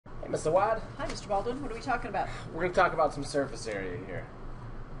Miss Awad. Hi, Mr. Baldwin. What are we talking about? We're going to talk about some surface area here.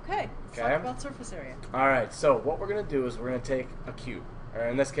 Okay, let's talk about surface area. Alright, so what we're going to do is we're going to take a cube. Or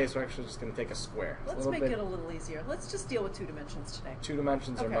in this case, we're actually just going to take a square. Let's make it a little easier. Let's just deal with 2 dimensions today. 2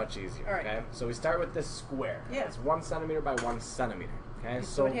 dimensions are much easier. All right. Okay, so we start with this square. Yeah. It's 1 centimeter by 1 centimeter. Okay,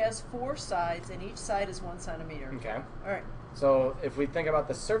 so it has 4 sides, and each side is 1 centimeter. Okay. All right. So if we think about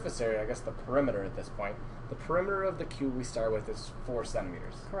the surface area, I guess the perimeter at this point, the perimeter of the cube we start with is 4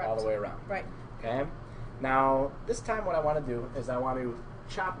 centimeters. Correct. All the way around. Right. Okay. Now, this time what I want to do is I want to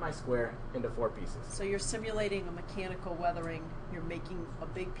chop my square into 4 pieces. So you're simulating a mechanical weathering. You're making a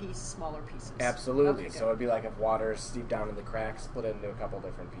big piece, smaller pieces. Absolutely. Okay, so it'd be like if water seeped down in the cracks, split it into a couple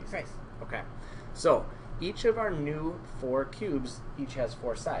different pieces. Right. Okay. So each of our new 4 cubes each has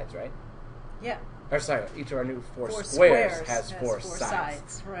 4 sides, right? Yeah. Or sorry, each of our new 4 squares has 4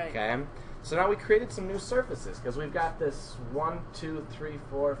 sides. Right. Okay. So now we created some new surfaces because we've got this 1, 2, 3,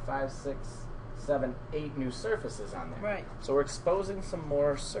 4, 5, 6, 7, 8 new surfaces on there. Right. So we're exposing some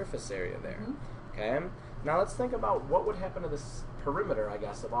more surface area there. Okay. Now let's think about what would happen to this perimeter, I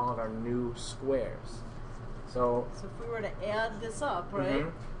guess, of all of our new squares. So if we were to add this up, right?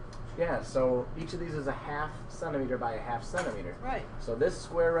 Yeah, so each of these is a 1/2 centimeter by a 1/2 centimeter. Right. So this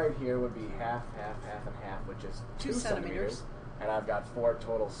square right here would be half, half, half, and half, which is 2 centimeters. And I've got 4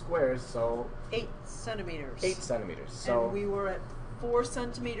 total squares, so 8 centimeters. 8 centimeters. So and we were at 4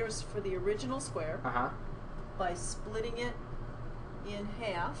 centimeters for the original square by splitting it in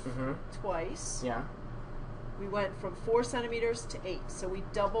half twice. Yeah. We went from 4 centimeters to 8, so we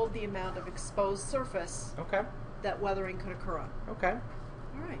doubled the amount of exposed surface that weathering could occur on. Okay.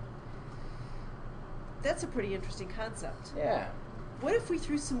 All right. That's a pretty interesting concept. Yeah. What if we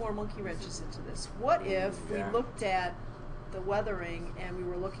threw some more monkey wrenches into this? What if we looked at the weathering and we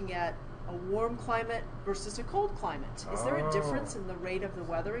were looking at a warm climate versus a cold climate? Is there a difference in the rate of the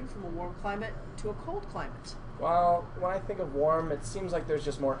weathering from a warm climate to a cold climate? Well, when I think of warm, it seems like there's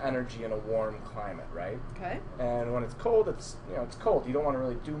just more energy in a warm climate, right? Okay. And when it's cold, it's cold. You don't want to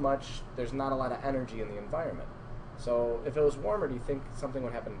really do much. There's not a lot of energy in the environment. So if it was warmer, do you think something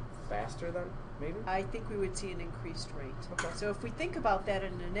would happen faster then, maybe? I think we would see an increased rate. Okay. So if we think about that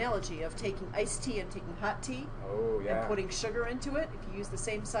in an analogy of taking iced tea and taking hot tea and putting sugar into it, if you use the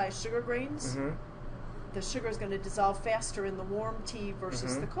same size sugar grains, the sugar is going to dissolve faster in the warm tea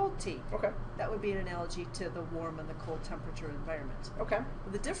versus the cold tea. Okay. That would be an analogy to the warm and the cold temperature environment. Okay.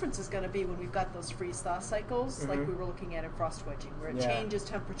 But the difference is going to be when we've got those freeze-thaw cycles, like we were looking at in frost wedging, where it changes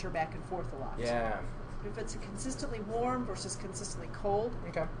temperature back and forth a lot. Yeah. If it's consistently warm versus consistently cold,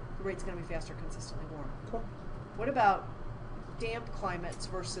 the rate's going to be faster consistently warm. Cool. What about damp climates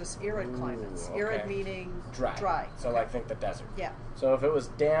versus arid climates? Arid meaning dry. So like think the desert. Yeah. So if it was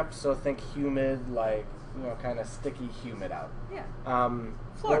damp, so think humid, like, kind of sticky humid out. Yeah.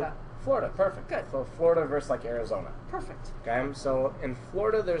 Florida. Florida, perfect. Good. So Florida versus like Arizona. Perfect. Okay. So in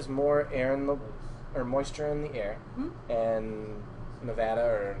Florida, there's more moisture in the air, and Nevada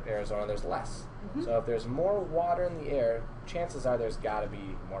or Arizona, there's less. So if there's more water in the air, chances are there's got to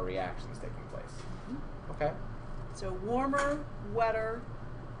be more reactions taking place. Okay. So warmer, wetter,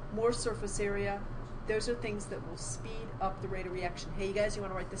 more surface area. Those are things that will speed up the rate of reaction. Hey, you guys, you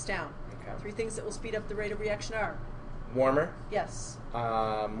want to write this down? Okay. 3 things that will speed up the rate of reaction are? Warmer. Yes.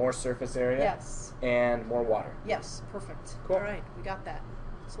 More surface area. Yes. And more water. Yes. Perfect. Cool. All right, we got that.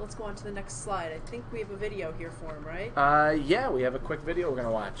 So let's go on to the next slide. I think we have a video here for him, right? Yeah, we have a quick video we're going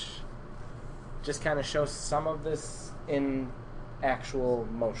to watch. Just kind of show some of this in actual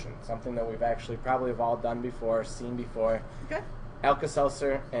motion. Something that we've actually probably have all done before, seen before. Okay.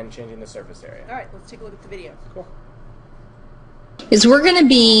 Alka-Seltzer and changing the surface area. All right, let's take a look at the video. Cool. Is we're going to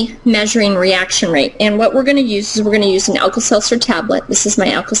be measuring reaction rate, and what we're going to use is we're going to use an Alka-Seltzer tablet. This is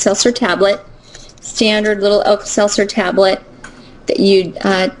my Alka-Seltzer tablet, standard little Alka-Seltzer tablet that you'd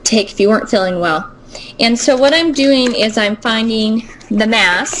take if you weren't feeling well. And so what I'm doing is I'm finding the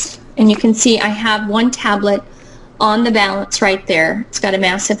mass, and you can see I have one tablet on the balance right there. It's got a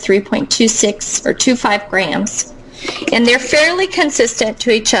mass of 3.26 or 25 grams, and they're fairly consistent to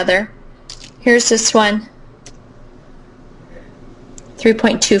each other. Here's this one,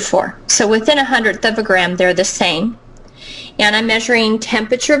 3.24. So within 1/100th of a gram, they're the same. And I'm measuring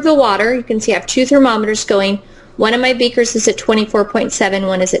temperature of the water. You can see I have 2 thermometers going. One of my beakers is at 24.7,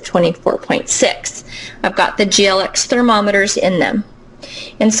 one is at 24.6. I've got the GLX thermometers in them.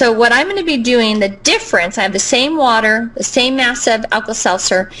 And so what I'm going to be doing, the difference, I have the same water, the same mass of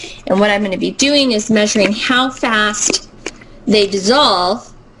Alka-Seltzer, and what I'm going to be doing is measuring how fast they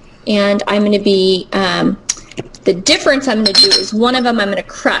dissolve, and I'm going to be The difference I'm going to do is one of them I'm going to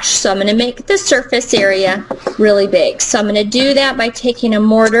crush. So I'm going to make the surface area really big. So I'm going to do that by taking a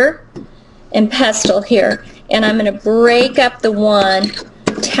mortar and pestle here, and I'm going to break up the one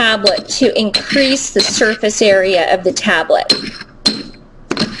tablet to increase the surface area of the tablet.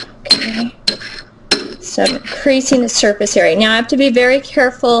 Okay. So I'm increasing the surface area. Now I have to be very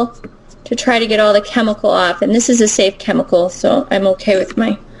careful to try to get all the chemical off, and this is a safe chemical, so I'm okay with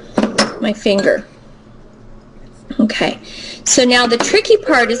my finger. Okay, so now the tricky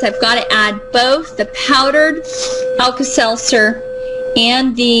part is I've got to add both the powdered Alka-Seltzer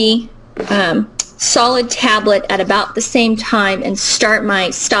and the solid tablet at about the same time and start my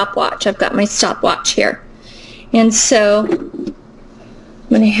stopwatch. I've got my stopwatch here. And so I'm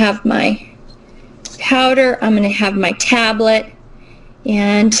going to have my powder, I'm going to have my tablet,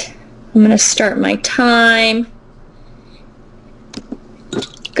 and I'm going to start my time.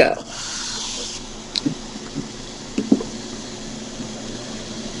 Go.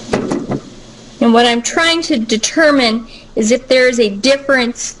 And what I'm trying to determine is if there is a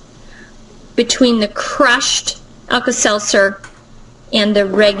difference between the crushed Alka-Seltzer and the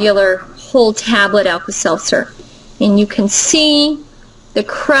regular whole tablet Alka-Seltzer. And you can see the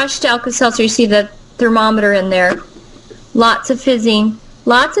crushed Alka-Seltzer, you see the thermometer in there. Lots of fizzing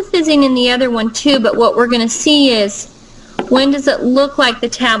in the other one too, but what we're going to see is when does it look like the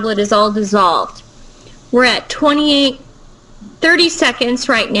tablet is all dissolved. We're at 30 seconds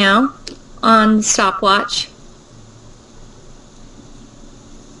right now on the stopwatch.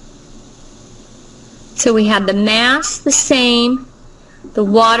 So we had the mass the same, the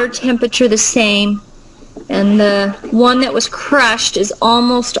water temperature the same, and the one that was crushed is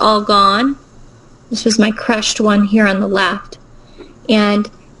almost all gone. This was my crushed one here on the left. And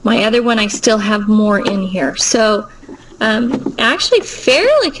my other one I still have more in here. So actually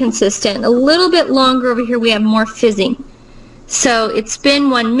fairly consistent. A little bit longer over here we have more fizzing. So it's been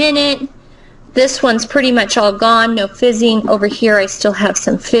 1 minute. This one's pretty much all gone, no fizzing. Over here I still have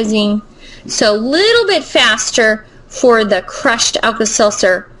some fizzing. So a little bit faster for the crushed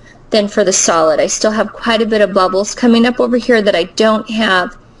Alka-Seltzer than for the solid. I still have quite a bit of bubbles coming up over here that I don't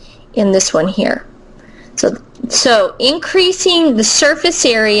have in this one here. So increasing the surface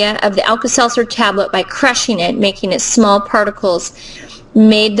area of the Alka-Seltzer tablet by crushing it, making it small particles,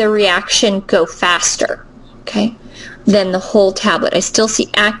 made the reaction go faster, okay, than the whole tablet. I still see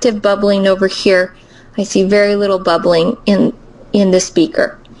active bubbling over here. I see very little bubbling in this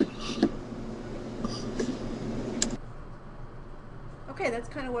beaker. Okay, that's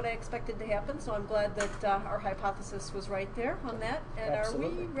kind of what I expected to happen, so I'm glad that our hypothesis was right there on that. And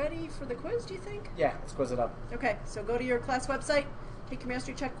Absolutely. Are we ready for the quiz, do you think? Yeah, let's quiz it up. Okay, so go to your class website, take your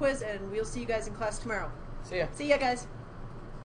Mastery Check quiz, and we'll see you guys in class tomorrow. See ya. See ya, guys.